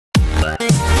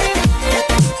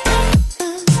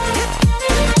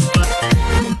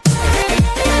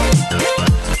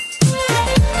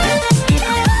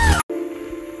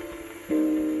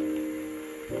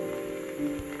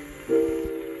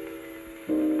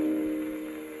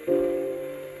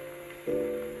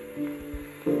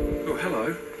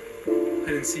hello. I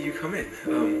didn't see you come in.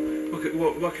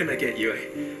 What can I get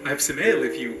you? I have some ale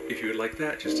if you would like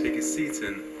that. Just take a seat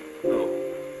and... Oh,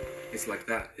 it's like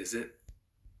that, is it?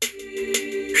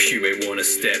 You may wanna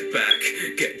step back,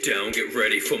 get down, get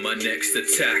ready for my next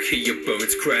attack. Hear your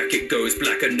bones crack, it goes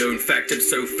black, a known fact. I'm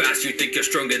so fast, you think you're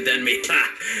stronger than me.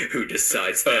 Ha! Who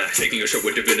decides that? Taking a shot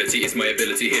with divinity is my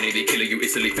ability. Hitting the killer, you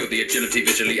instantly feel the agility.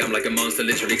 Visually, I'm like a monster,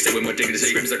 literally. Say with my dignity,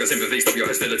 screams like a sympathy. Stop your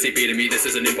hostility, beating me, this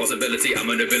is an impossibility. I'm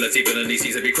an ability, villainy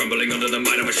seems to be crumbling under the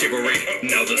might of a chivalry.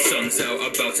 Now the sun's out,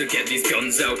 about to get these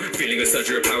guns out. Feeling a surge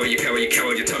of power, you coward,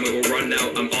 your time will run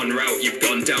out. I'm en route, you've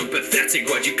gone down, pathetic,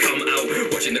 why'd you come out?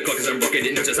 Watching the clock as I'm rocking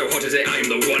it, know just how hot it is. I am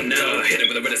the one now. Hit him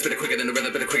with a red, spit it quicker than a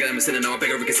red, bit quicker than I'm sinning now. I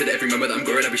beg or reconsider every moment that I'm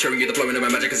growing. I'll be showing you the flowing of my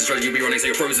magic, cause it's trying you'll be running, so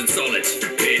you're frozen solid.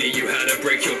 Pity you had to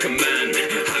break your command.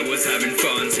 I was having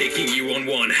fun, taking you on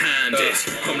one hand.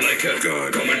 I'm like a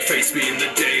god, come and face me in the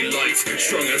daylight.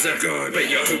 Strong as a god, but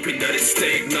you're hoping that it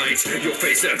stayed night. Your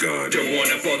face a god, don't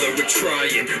wanna bother with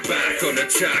trying. Back on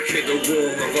attack, hit the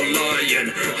roar of a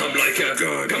lion. I'm like a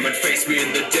god, come and face me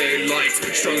in the daylight.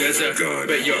 Strong as a god,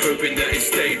 but you're hoping that it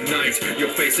stayed night. Your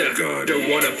face a god, don't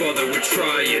wanna bother with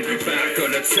trying. Back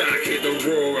on attack, hit the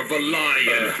roar of a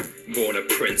lion. Born a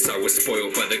prince, I was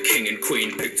spoiled by the king and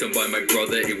queen. Picked on by my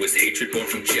brother, it was hatred born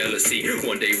from jealousy.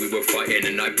 One day we were fighting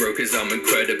and I broke his arm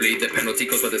incredibly. The penalty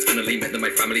caused by this finally meant that my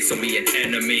family saw me an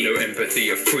enemy. No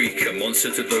empathy, a freak, a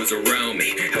monster to those around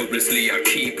me. Helplessly I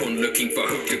keep on looking for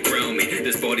hope to ground me.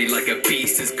 This body like a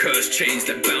beast, this cursed chains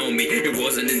that bound me. It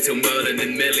wasn't until Merlin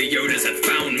and Meliodas had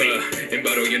found me. In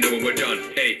battle you know when we're done,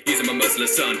 ayy. Using my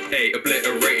merciless son, ayy.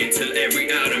 Obliterating till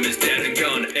every atom is dead and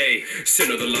gone, ayy.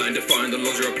 Sin of the line, defying the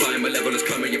laws you're applying. My level is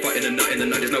climbing, you're fighting in the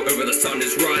night is no over, the sun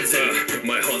is rising.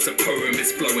 My heart's a poem,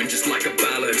 it's flowing just like a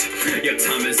ballad. Your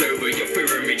time is over, you're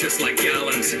fearing me just like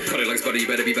Gallant. Cut it like Spuddy, you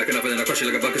better be backing up, and then I'll crush you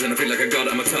like a buck, cause then I feel like a god,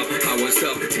 I'm a top. I won't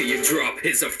stop till you drop,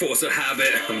 it's a force of habit.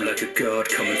 I'm like a god,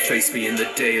 come and face me in the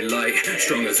daylight.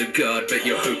 Strong as a god, but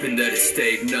you're hoping that it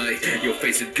stayed night. Your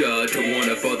face a god, don't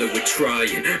wanna bother with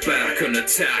trying. Back on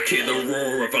attack, hear the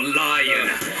roar of a lion.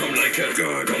 I'm like a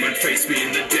god, come and face me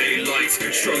in the daylight.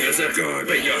 Strong as a god,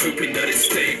 but you're hoping that it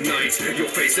stayed night. Your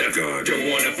face a god, don't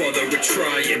wanna bother with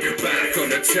trying. Back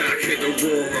on attack, hit the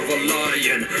roar of a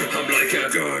lion. I'm like a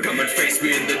god, come and face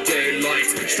me in the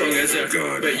daylight. Strong as a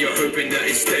god, but you're hoping that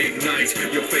it stayed night.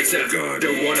 Your face a god,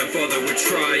 don't wanna bother with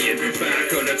trying.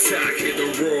 Back on attack, hit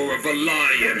the roar of a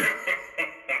lion.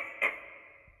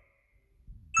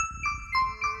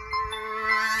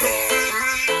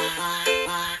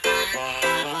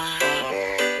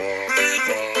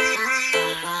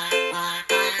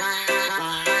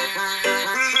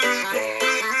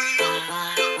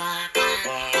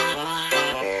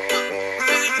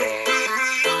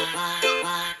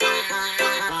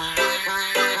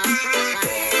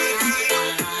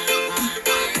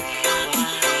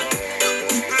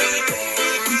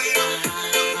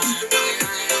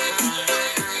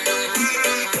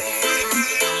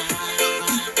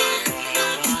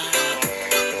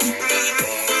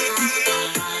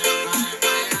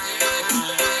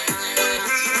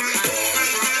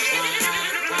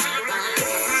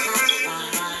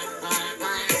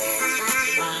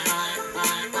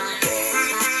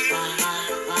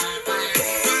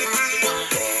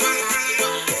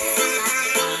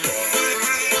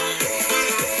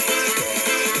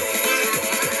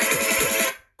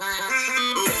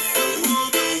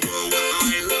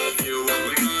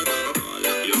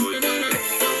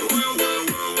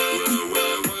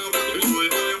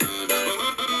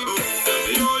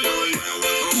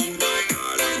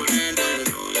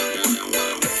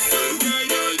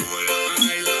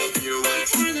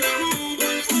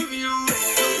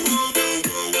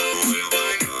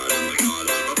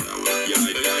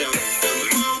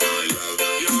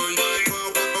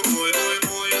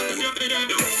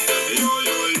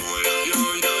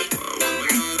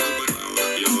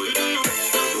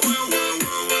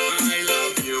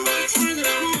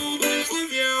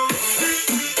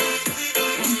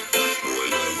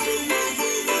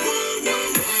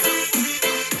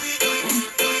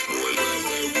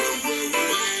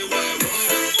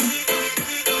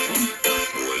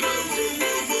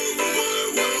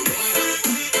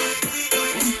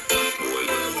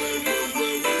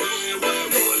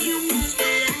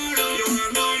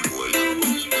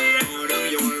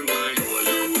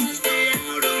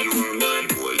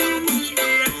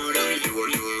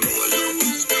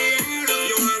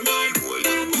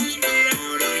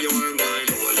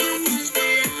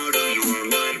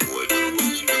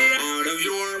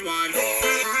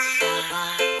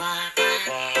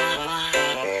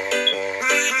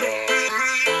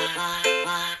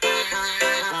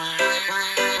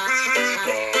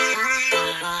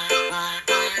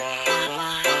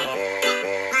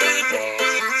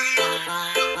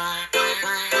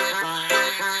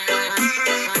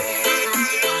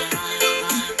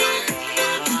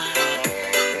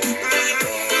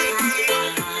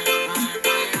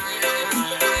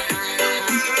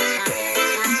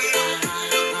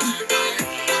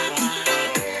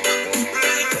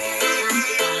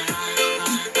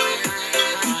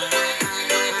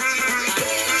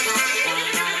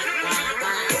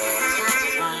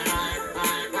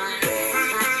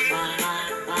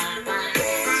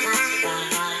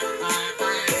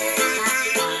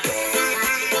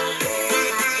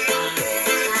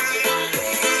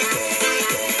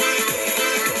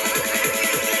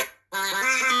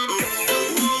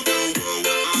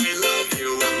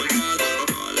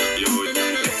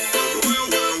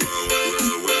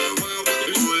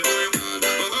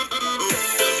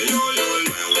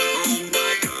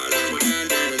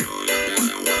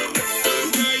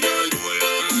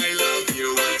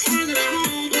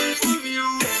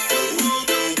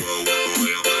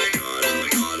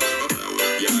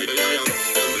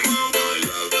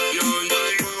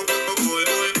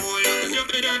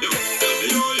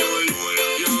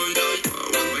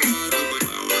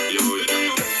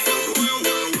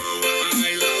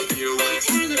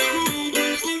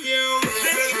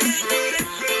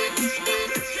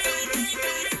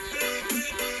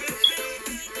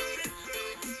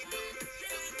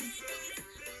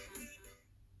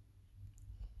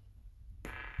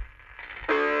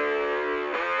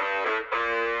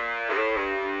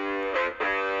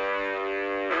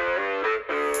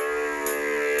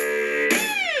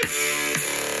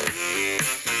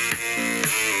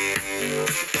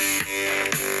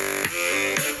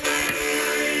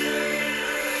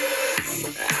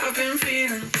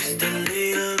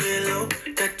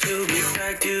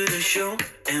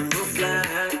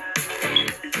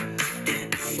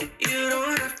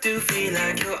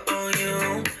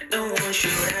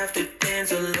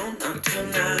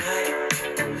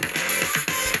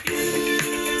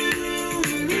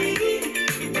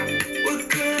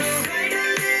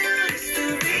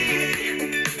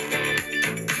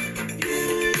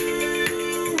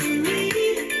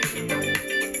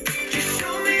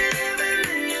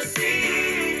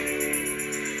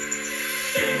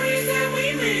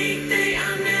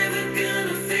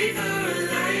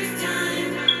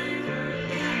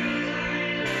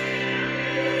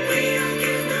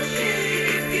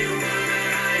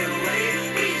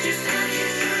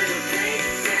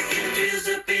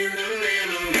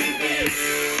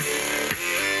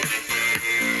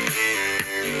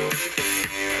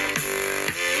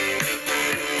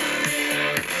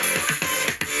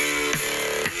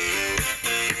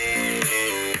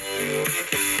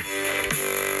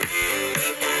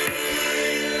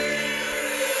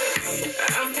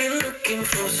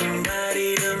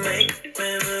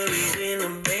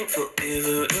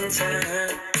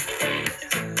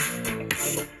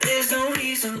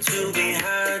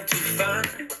 hard to find,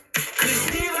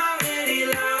 'cause we've already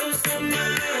lost our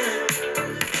mind.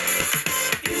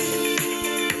 You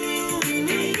and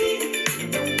me,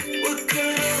 we're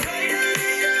gonna write a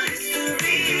little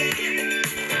history.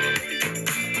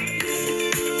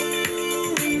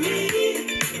 You and me,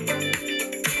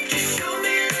 just show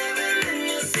me love and then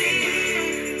you'll see.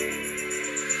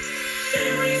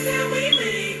 Memories that we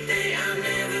make, they are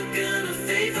never gonna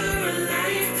fade for a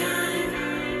lifetime.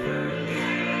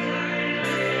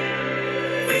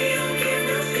 We don't give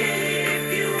no shit if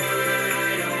you wanna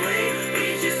hide away. We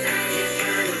just out here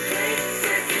trying to play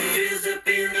second drills up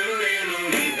in the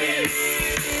memory base.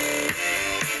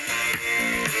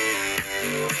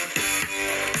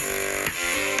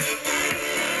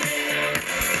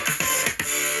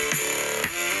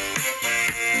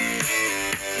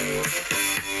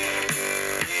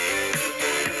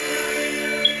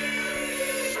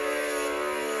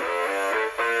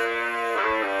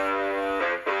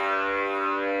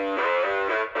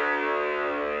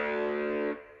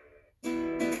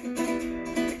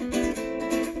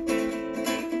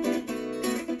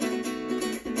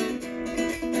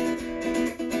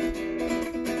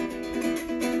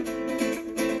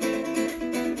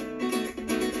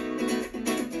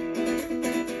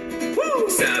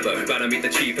 Sabo, about to meet the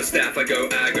chief of staff, I go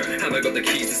aggro. Hammer got the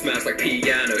keys to smash like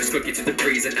piano. Spooky to the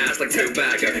breeze and ash like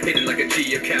tobacco. Hidden like a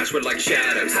geocache with like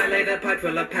shadows. I lay that pipe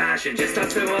full of passion. Just start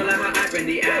to all of how I bring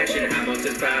the action.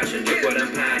 Hamilton's fashion, look what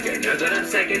I'm packing. Know that I'm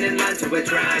second in line to a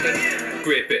dragon.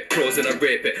 Grip it, claws and I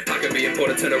rip it. I can be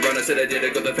important, turn around, I said I did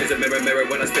it. Got the face of mirror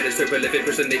when I spit it. So prolific,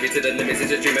 push the navy to the limits.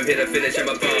 It's a dream, I'm here to finish. I'm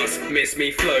a boss. Miss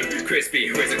me, flow,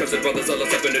 crispy. Raise across the brothers, all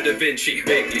lost up under Da Vinci.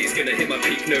 Bigly's gonna hit my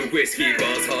peak, no whiskey.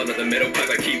 Bars hard on the metal pipe,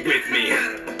 I keep with me.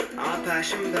 Our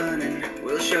passion burning,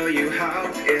 we'll show you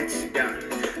how it's done.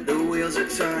 The wheels are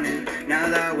turning, now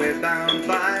that we're bound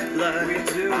by blood.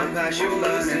 Our passion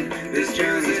burning, this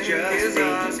journey's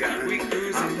just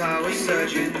begun. Our power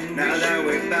surging, now that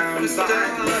we're bound by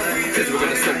blood. Cause we're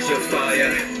gonna set the fire,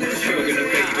 and we're gonna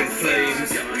bathe in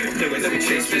flames. Knowing that we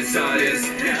chase desires,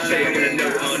 they are gonna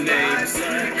know our names.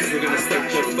 Cause we're gonna stoke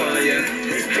the fire,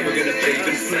 and we're gonna bathe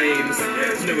in flames.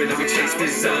 Knowing that we chase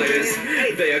desires,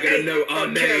 they are gonna know our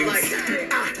names.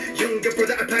 Younger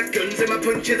brother, I pack guns and my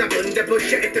punches I blunder.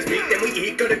 Push it if there's meat, then we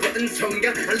eat. Got a glutton's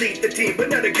hunger. I lead the team, but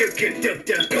not a good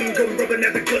conductor. Gum rubber,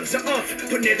 now the gloves are off.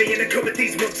 Put never in a cupboard,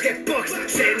 these mugs get boxed.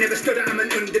 Say never stood, I'm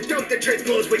an underdog. The trade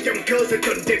floors with young girls are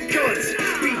done to gods.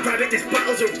 We rabbit, this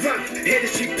battle's a rap. Here to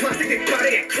shoot plastic, they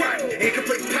body it crack.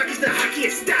 Incomplete package, the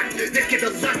hackiest stack. This kid's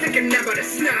elastic and never to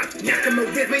snap. Nakama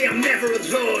with me, I'm never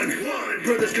alone.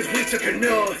 Brothers, cause we took a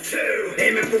north.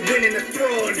 Aiming for winning the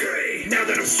throne. Now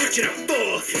that I'm switching a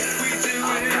fourth.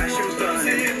 Our passion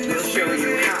burning, we'll show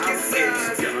you how it's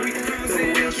done.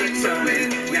 The wheels are turning,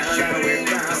 now that we're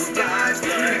bound by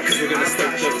blood. Cause we're gonna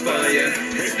stoke the fire,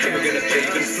 and we're gonna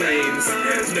bathe in flames.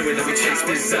 Knowing that we chase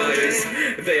desires,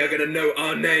 they are gonna know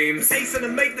our names. Ace and I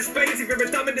make the space. If you're a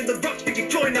diamond in the rough, you can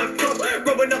join our club.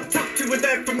 Growing up top, two were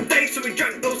there from day, so we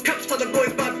drank those cups till the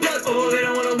boys by blood. Oh, they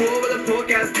don't want a war with a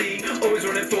forecast D. Always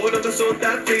running forward on the sword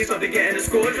that flees. Not to get in a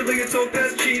score, till they talk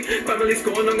that's cheap. Family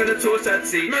scorn, I'm gonna torch that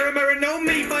sea. Mirror, know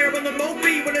me, fire on the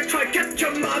Moby. When I try catch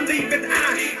 'em, I'm leaving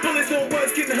ash. Bullets or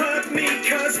words can hurt me,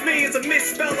 curse me is a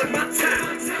misspell like my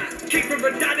tap. Kick from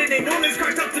a dad, it ain't all it's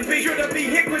cracked up to be. Should I be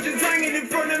hit, questions hanging in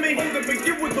front of me? Older, but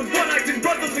you was the one acting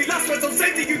brotherly. Last words I'll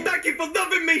say to you, thank you for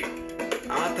loving me.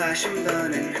 Our passion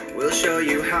burning, we'll show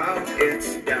you how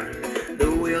it's done. The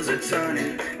wheels are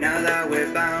turning, now that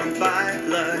we're bound by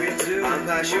blood. Our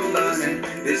passion burning,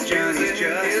 this journey's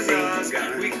just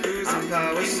begun. Our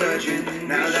power surging,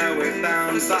 now that we're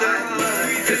bound by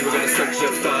blood. Cause we're gonna stoke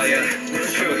the fire, and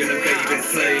we're gonna bathe in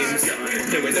flames.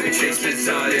 Knowing that we chase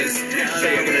desires,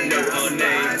 they are gonna know our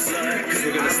names. Cause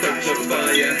we're gonna stoke the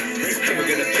fire, and we're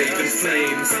gonna bathe in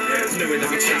flames. Knowing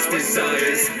that we chase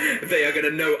desires, they are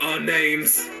gonna know our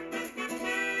names.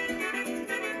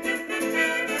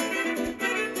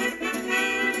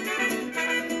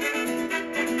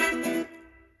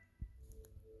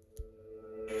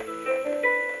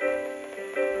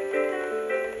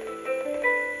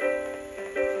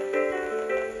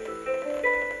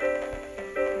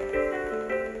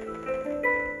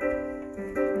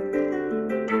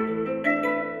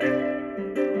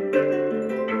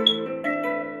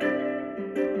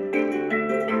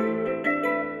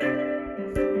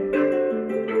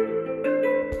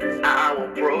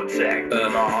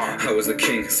 the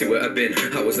king, see where I've been.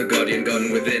 I was the guardian,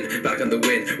 garden within. Back on the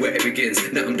wind, where it begins.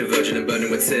 Now I'm diverging and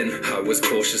burning with sin. I was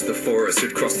cautious, the forest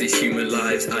who'd cross these human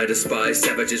lives. I despise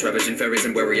savages, ravaging fairies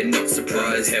and wary and not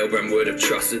surprised. Hellbrand would have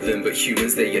trusted them, but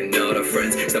humans, they are not our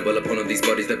friends. Stumble upon all these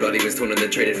bodies, their bloody was torn and then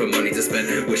traded for money to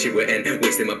spend. Wish it would end,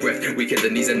 wasting my breath. Weak at the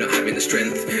knees and not having the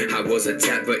strength. I was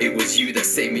attacked, but it was you that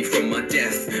saved me from my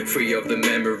death. Free of the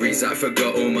memories, I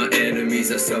forgot all my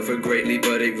enemies. I suffered greatly,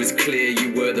 but it was clear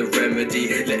you were the remedy.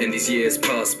 Letting these years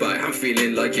pass by, I'm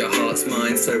feeling like your heart's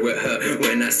mine. So it hurt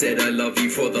when I said I love you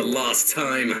for the last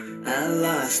time. I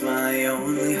lost my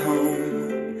only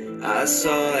home. I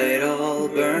saw it all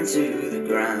burn to the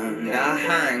ground. I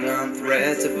hang on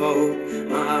threads of hope.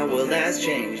 My world has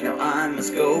changed, now I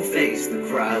must go face the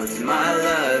crowds. My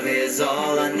love is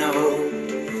all I know.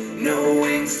 No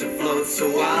wings to float,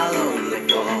 so I'll only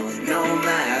fall. No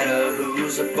matter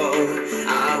who's a foe,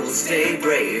 I will stay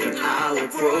brave and I will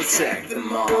protect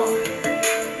them all.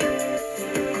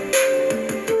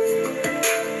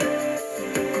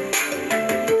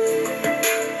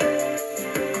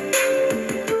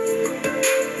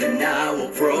 Then I will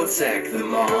protect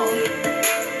them all.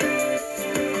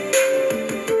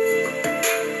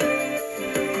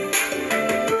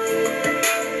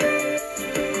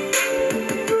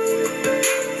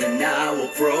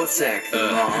 Protect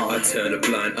them all. I turn a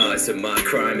blind eye, so my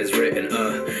crime is written.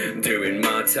 Doing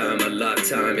my time, a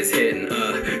lifetime is hidden.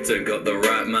 Don't got the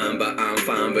right mind, but I'm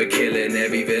fine. But killing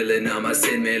every villain, I'm a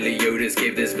sin. Merely Yoda's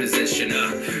give this position.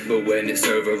 But when it's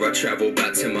over, I travel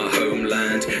back to my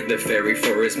homeland. The fairy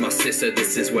forest, my sister,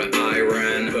 this is where I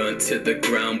ran. Burnt to the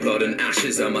ground, blood and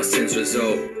ashes are my sins'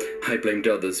 result. I blamed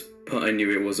others, but I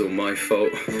knew it was all my fault.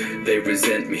 They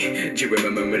resent me during my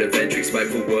moment of entry.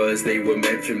 Spiteful words, they were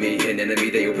meant for me. An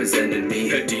enemy, they all presented me.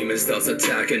 A demon starts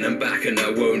attacking, I'm back and I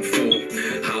won't fall.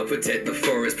 I'll protect the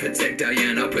forest, protect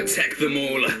Diane, I'll protect them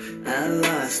all. I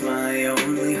lost my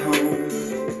only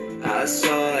home. I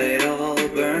saw it all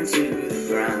burn to the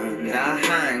ground. I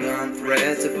hang on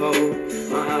threads of hope.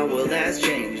 My world has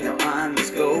changed, now I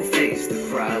must go face the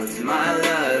crowds. My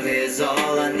love is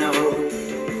all I know.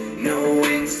 No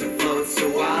wings to float,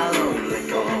 so I'll only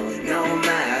fall. No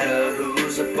matter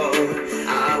who's a foe,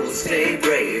 I will stay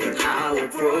brave and I will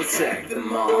protect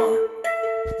them all.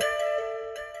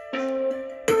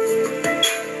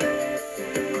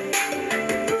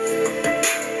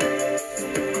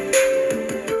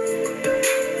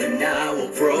 Then I will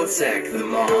protect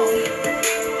them all.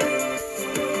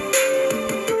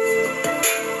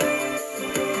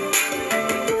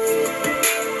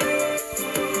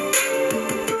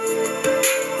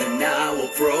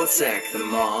 Protect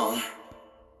them all.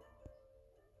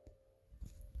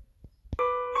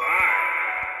 Hi,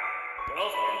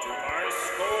 welcome to my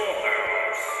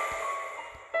schoolhouse.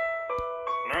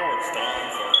 Now it's time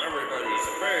for everybody's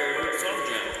favorite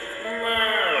subject,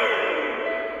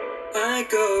 math. I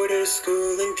go to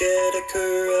school and get a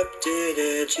corrupted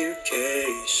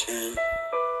education.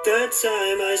 The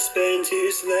time I spend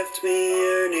here's left me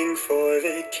yearning for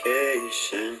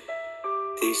vacation.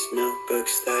 These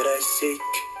notebooks that I seek,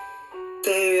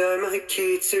 they are my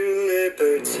key to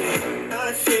liberty.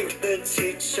 I think the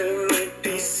teacher might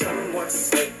be somewhat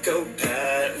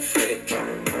psychopathic.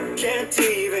 Can't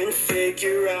even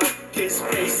figure out his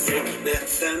basic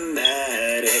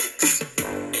mathematics.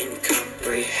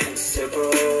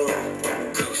 Incomprehensible,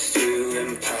 close to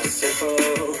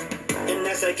impossible. And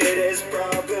as I get his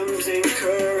problems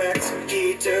incorrect,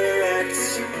 he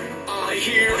directs. I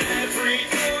hear every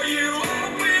door you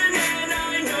open, and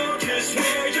I know just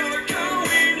where you're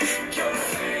going. You're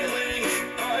failing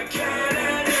again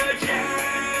and again.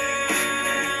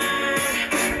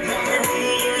 My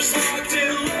ruler's locked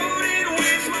and loaded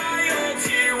with my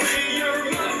ulterior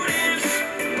motives.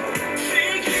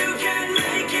 Think you can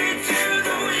make it to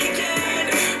the weekend?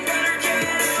 Better get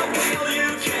out while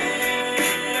you can.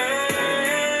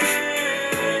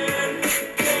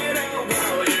 Get out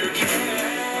while you can.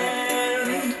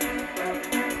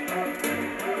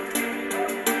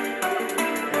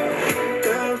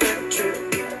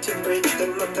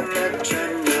 The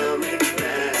metronomic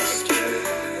master.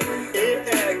 It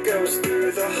echoes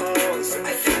through the halls.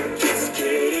 I think it's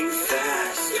getting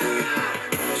faster.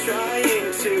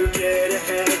 Trying to get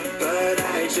ahead, but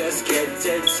I just get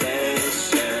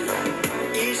detention.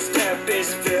 Each step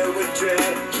is filled with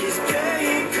dread. He's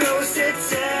paying close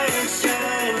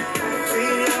attention.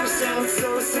 Freedom sounds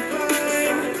so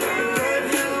sublime, but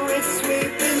now it's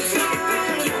sweeping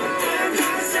time. And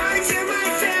as I do my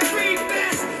very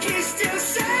best, he still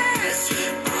says,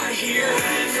 I hear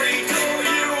every door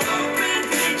you open.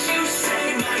 Did you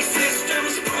say my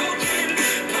system's broken?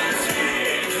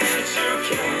 Pathetic that you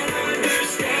can't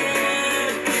understand.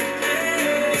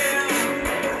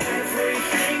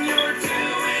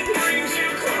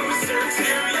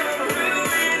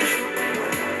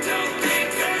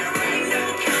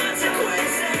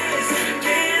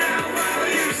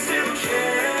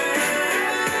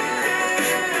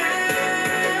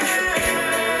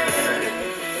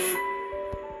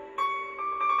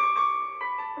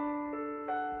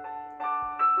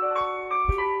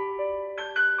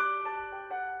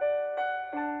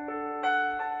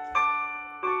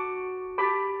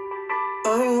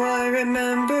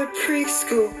 remember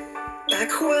preschool,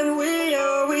 back when we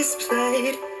always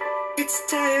played. It's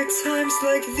tired times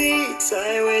like these,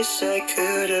 I wish I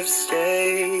could have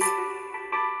stayed.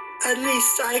 At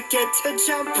least I get to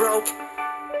jump rope,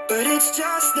 but it's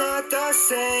just not the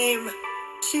same.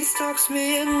 She stops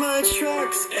me in my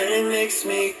tracks, and it makes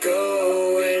me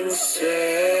go insane.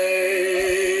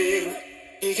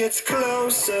 He gets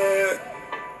closer,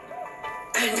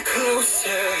 and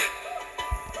closer,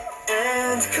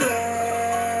 and closer.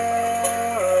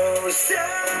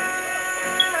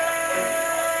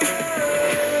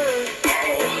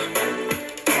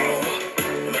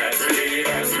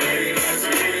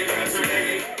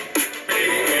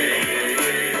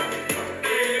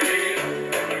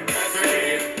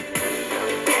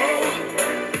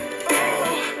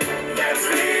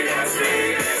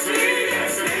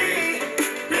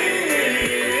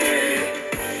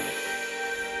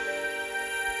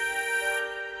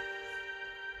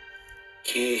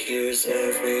 He hears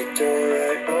every door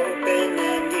I open,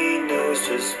 and he knows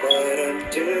just what I'm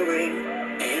doing.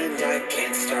 And I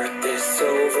can't start this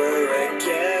over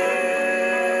again.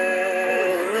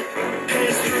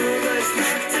 His rulers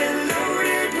locked and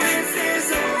loaded with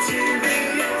his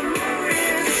ulterior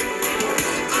motives.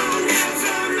 I'll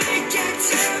never make it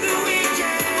to the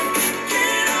weekend.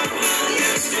 Get up while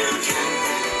you still can.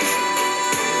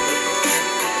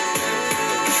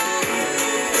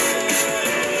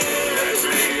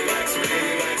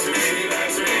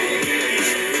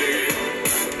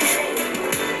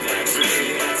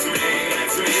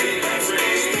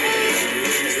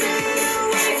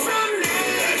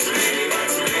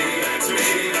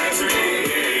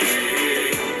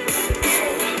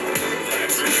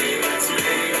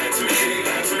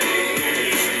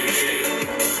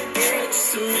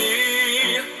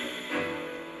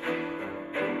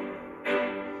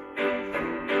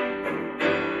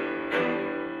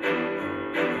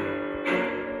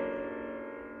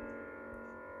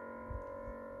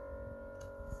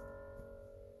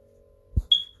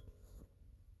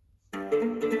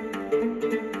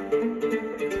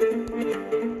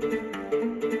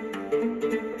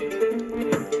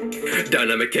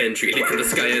 Dynamic entry, leap from the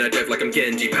sky and I dive like I'm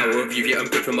Genji. Power of you, yeah, I'm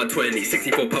good for my 20s.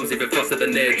 64 pumps even faster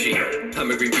than Neji.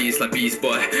 Hammering beats like Beast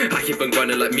Boy. I keep on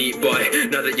grinding like Meat Boy.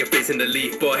 Now that you're facing the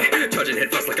Leaf Boy, charging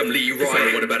head fast like I'm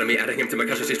Leroy. What about me? Adding him to my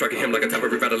casualty, striking him like a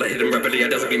cavalry battle. I hit him rapidly, I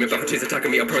dazzle gleaming back cheese attacking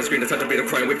me. I'm prone screen, the time to beat him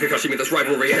crying with Kakashi, me that's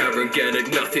rivalry.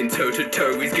 Arrogant, nothing toe to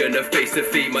toe. He's gonna face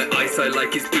defeat. My eyesight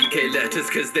like his BK letters,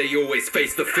 cause they always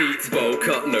face the feet. Bowl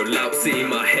cut, no lousy,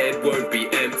 my head won't be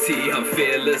empty. I'm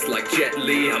fearless like Jet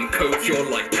Li, I'm Coke, you're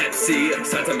like Pepsi.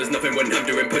 Side time is nothing when I'm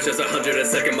doing push-ups 100 a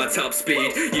second, my top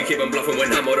speed. You keep on bluffing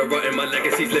when I'm auto-rutting, my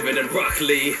legacy's living in Rock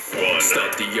Lee.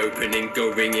 Start the opening,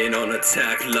 going in on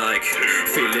attack like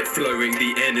feel it flowing,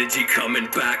 the energy coming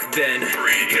back then.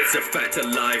 It's a fact of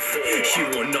life, you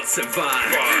will not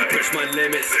survive. Push my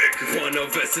limits, one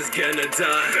of us is gonna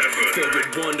die. Filled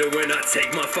with wonder when I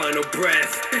take my final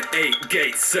breath. 8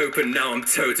 gates open, now I'm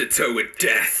toe-to-toe with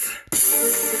death.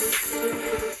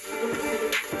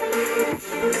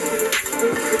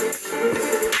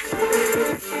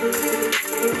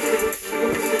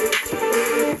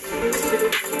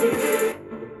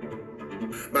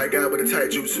 My God with a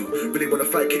tight jutsu. Really wanna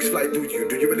fight, kicks fly through you.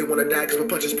 Do you really wanna die? Cause my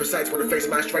punches precise. Wanna face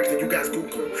my strikes, then you guys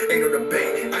Goku. Ain't no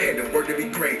debate. I had to work to be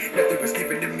great. Nothing was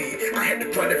given to me. I had to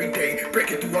grind every day.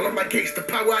 Breaking through all of my gates. The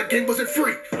power I gained wasn't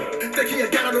free. Thinking I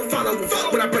got no followers.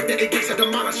 When I break the 8 gates, I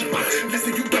demolish them.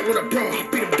 Listen, you don't wanna brawl. I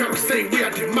beat them down the same way I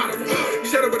demolish them.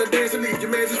 Shut up with a dance and leave.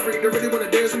 Your man's is free. They really wanna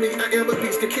dance with me. I am a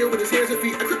beast. Can kill with his hands and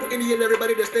feet. I cripple any and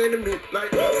everybody that's standing me.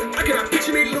 Like, I cannot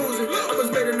picture me losing. I was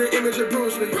made in the image of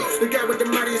Bruce Lee. The guy with the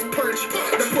mightiest punch.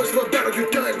 The push for a battle, you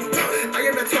done. I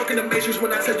am not talking to measures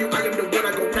when I tell you I am the one.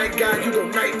 I go night guy, you go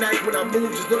night night. When I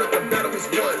move, just know that the battle is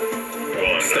won.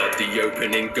 Start the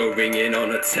opening, going in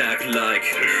on attack like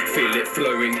feel it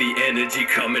flowing, the energy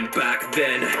coming back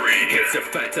then. It's a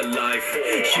fact of life,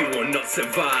 you will not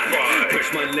survive.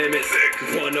 Push my limits,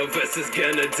 one of us is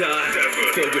gonna die.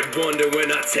 Filled with wonder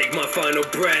when I take my final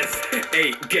breath.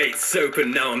 8 gates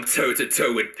open, now I'm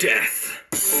toe-to-toe with death.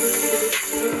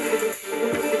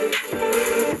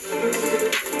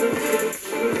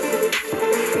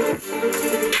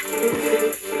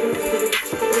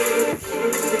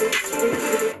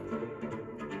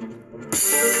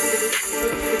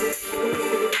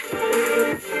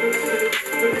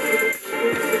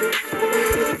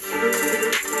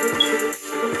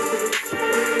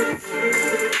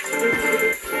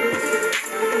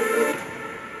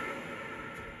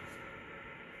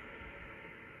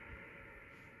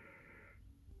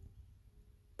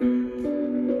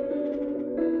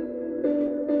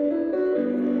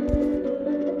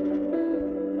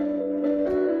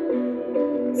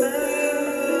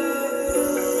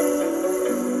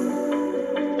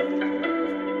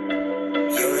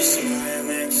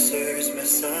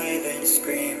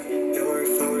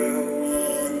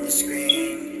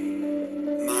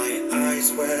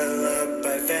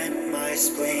 my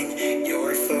spleen.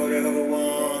 Your photo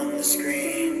on the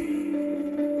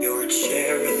screen. Your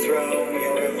cherry throne,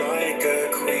 you're like a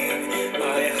queen.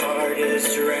 My heart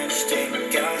is drenched in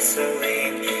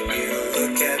gasoline. You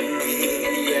look at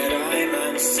me, yet I'm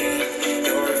unseen.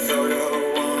 Your photo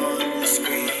on the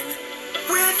screen.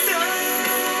 Without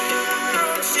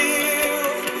you,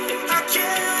 I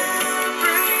can't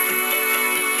breathe.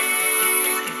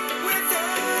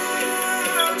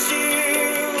 Without you,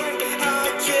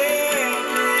 I can't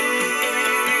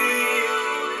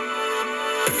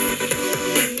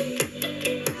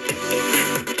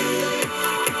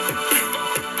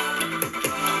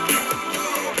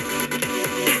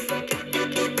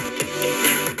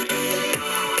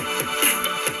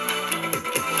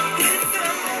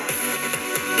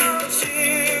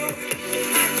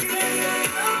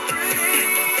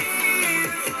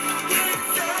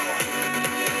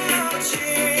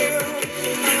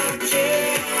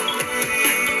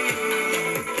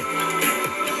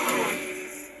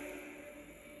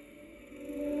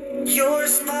Your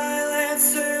smile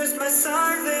answers my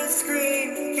silent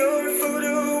scream. Your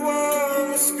photo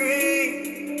on the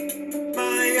screen.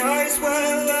 My eyes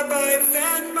well up, I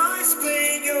vent my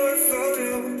spleen. Your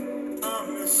photo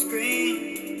on the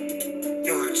screen.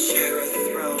 Your cherry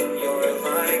throne, you're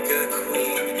like a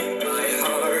queen. My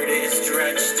heart is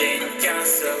drenched in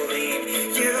gasoline.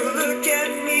 You look at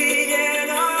me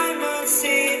and I'm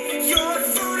unseen. Your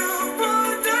photo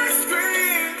on the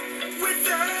screen.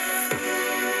 Without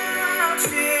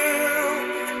you,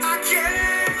 I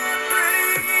can't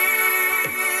breathe.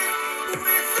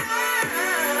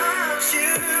 Without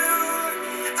you,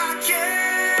 I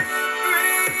can't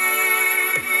breathe.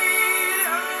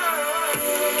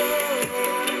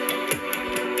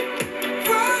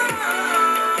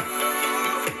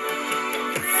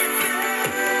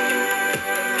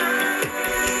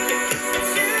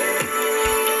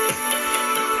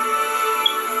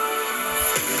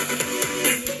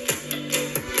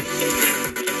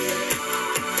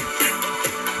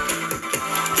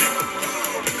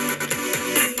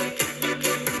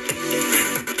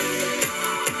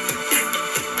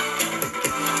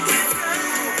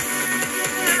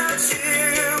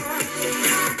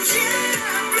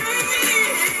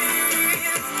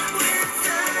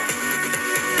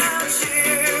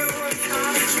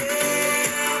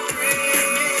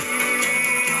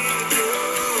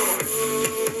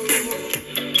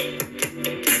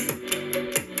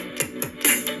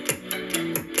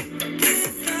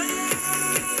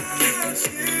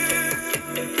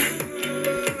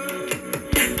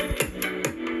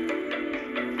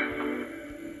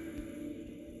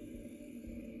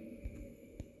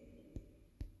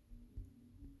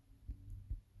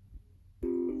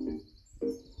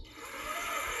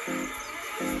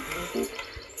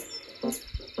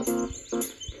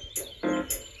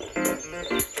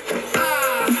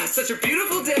 Such a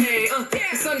beautiful day,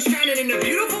 the sun's shining in a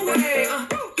beautiful way,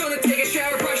 gonna take a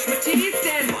shower, brush my teeth,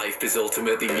 then life is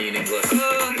ultimately meaningless, but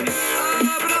I'll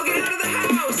get out of the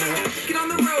house, get on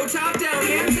the road, top down,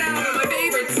 hands out, on my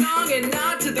favorite song, and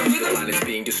nod to the rhythm. The planet's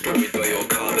being destroyed by your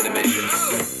carbon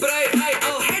emissions, but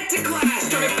I'll head to class,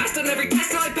 try my best on every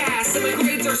test I pass, and my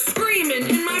grades are screaming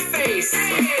in my face.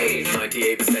 Hey,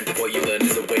 98% of what you learn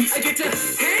is a waste. I get to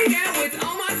hang out with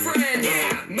all my friends,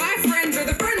 my friends are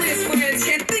the friendliest friends,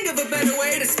 can't think of a better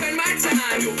way to spend my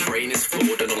time. Your brain is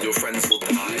flawed and all your friends will die.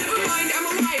 Never mind, I'm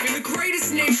alive in the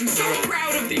greatest nation, so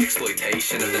proud of the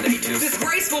exploitation of the natives. This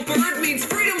graceful bird means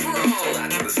freedom for all.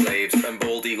 That's the slaves, and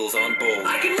bald eagles aren't bald.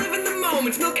 I can live in the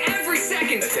moment, milk every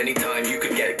second. At any time you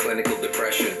could get clinical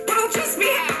depression, but I'll just be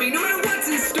happy no matter what's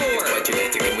in store. It's quite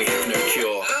genetic and we have no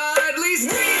cure. At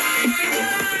least we are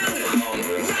young.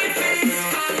 Life is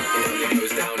fun. It only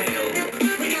goes downhill.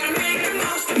 We gotta make the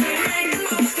most of it, make the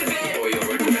most of it, or you'll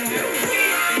regret it. We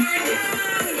are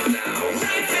young. Now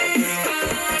life is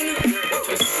fun.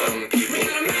 For some people, we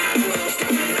gotta make the most of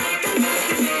it, make the most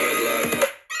of it. Good luck.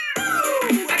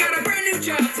 I got a brand new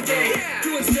job today,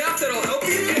 doing stuff that'll help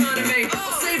the economy.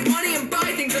 I'll save money and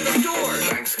buy things at the store.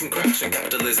 Banks can crash and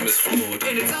capitalism is flawed,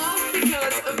 and it's all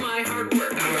because of my hard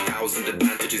work. There are 1,000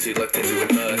 advantages you left into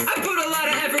an earth. I put a lot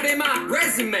of effort in my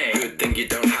resume. Good thing you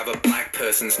don't have a black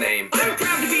person's name. I'm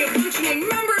proud to be a functioning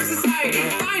member of society.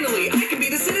 Finally, I can be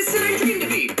the citizen I dream to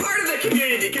be. Part of the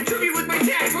community, contribute with my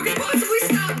tax. What could possibly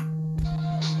stop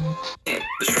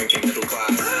the shrinking middle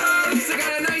class? At least I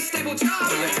got a nice stable job.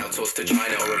 When it's outsourced to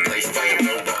China or replaced by a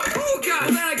robot. Oh god,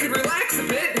 then I could relax a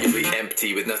bit. You'll be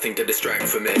empty with nothing to distract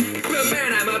from it. But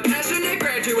man, I'm a passionate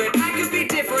graduate. I could be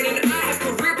different and I have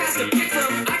career paths to pick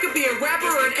from. I could be a rapper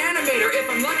or an animator if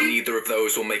I'm lucky. Neither of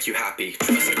those will make you happy,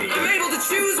 trust me. I'm able to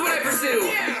choose what I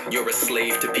pursue. You're a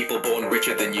slave to people born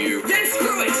richer than you. Then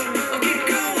screw it. I'll keep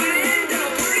going and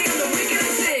I'll party on the weekend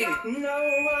and sing.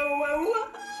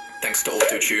 Thanks to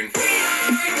auto-tune.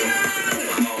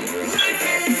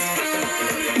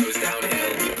 Goes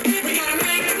downhill. We gotta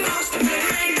make the most of it,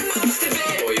 make the most of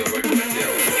it. Or you'll regret it.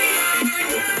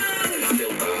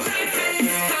 Still die.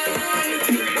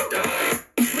 Until you die.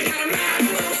 We gotta make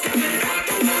the most of it, make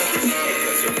the most of it.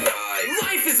 Because you'll die.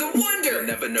 Life is a wonder. You'll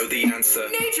never know the answer.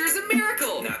 Nature is a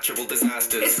miracle. Natural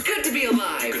disasters. It's good to be You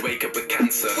alive. could wake up with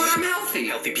cancer. But I'm healthy.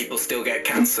 Healthy people still get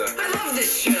cancer. I love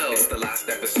this show. It's the last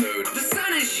episode. The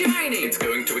sun is shining. It's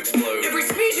going to explode. Every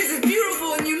species is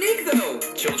beautiful and unique though.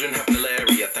 Children have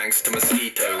malaria thanks to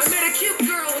mosquitoes. I met a cute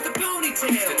girl with a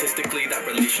ponytail. Statistically, that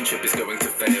relationship is going to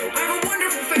fail. I have a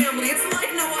wonderful family. It's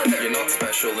like no other. You're not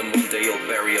special, and one day you'll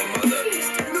bury your mother.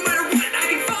 No matter what, I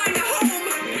can find a home.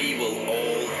 We will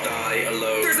all die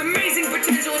alone. There's amazing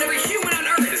potential in every human on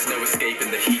Earth. There's no escape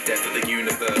in the heat death of the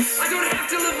universe. I don't have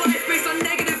to live life based on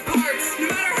negative parts. No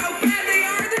matter how bad they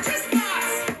are, they're just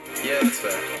thoughts. Yeah, that's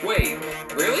fair. Wait,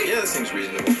 really? Yeah, that seems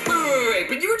reasonable. Wait,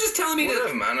 but you were just telling me to...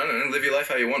 Whatever, man. I don't know. Live your life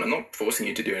how you want. I'm not forcing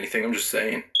you to do anything. I'm just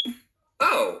saying.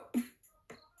 Oh.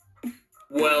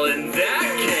 Well, in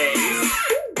that case...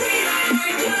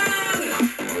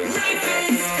 Life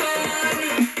is fun.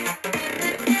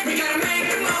 We gotta make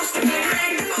the most of it,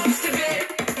 make the most of it.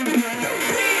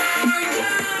 We are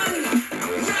young.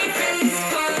 Life is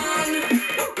fun.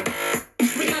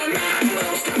 We gotta make the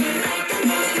most of it, make the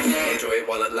most of it. Enjoy it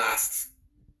while it lasts.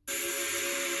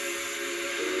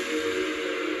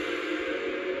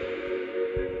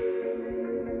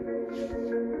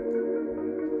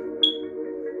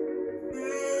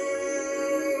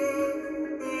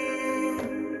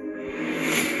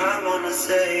 I wanna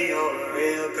say you're a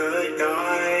real good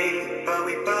guy, but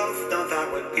we both know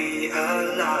that would be a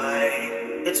lie.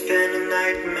 It's been a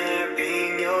nightmare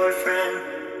being your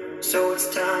friend, so it's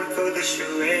time for the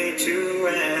charade to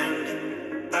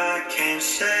end. I can't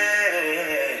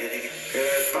say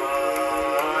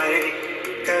goodbye,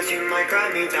 cause you might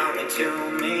grind me down into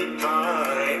meat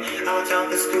pie. I'll tell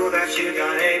the school that you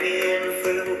got avian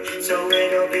flu, so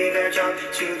it'll be their job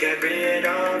to get rid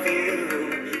of you.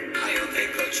 I hope they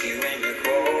put you in a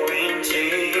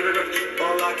quarantine,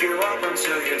 or lock you up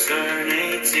until you turn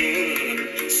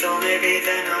 18. So maybe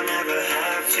then I'll never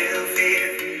have to fear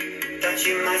that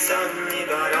you might suddenly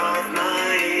bite off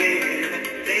my ear.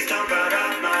 Please don't bite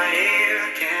off my ear,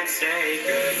 I can't say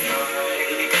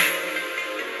goodbye.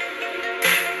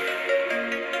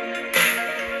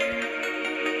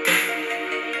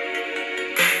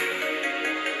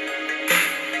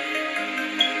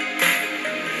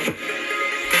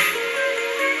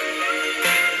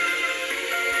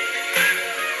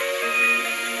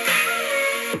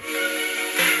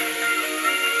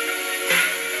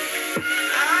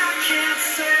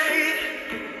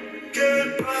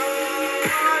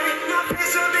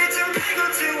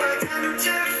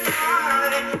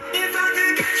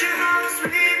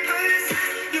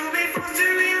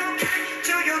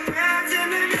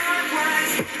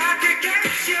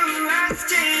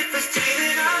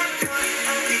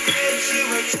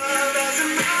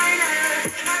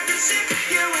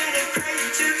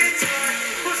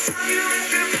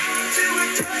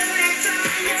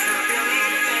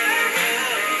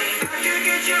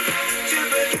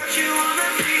 You on the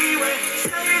freeway.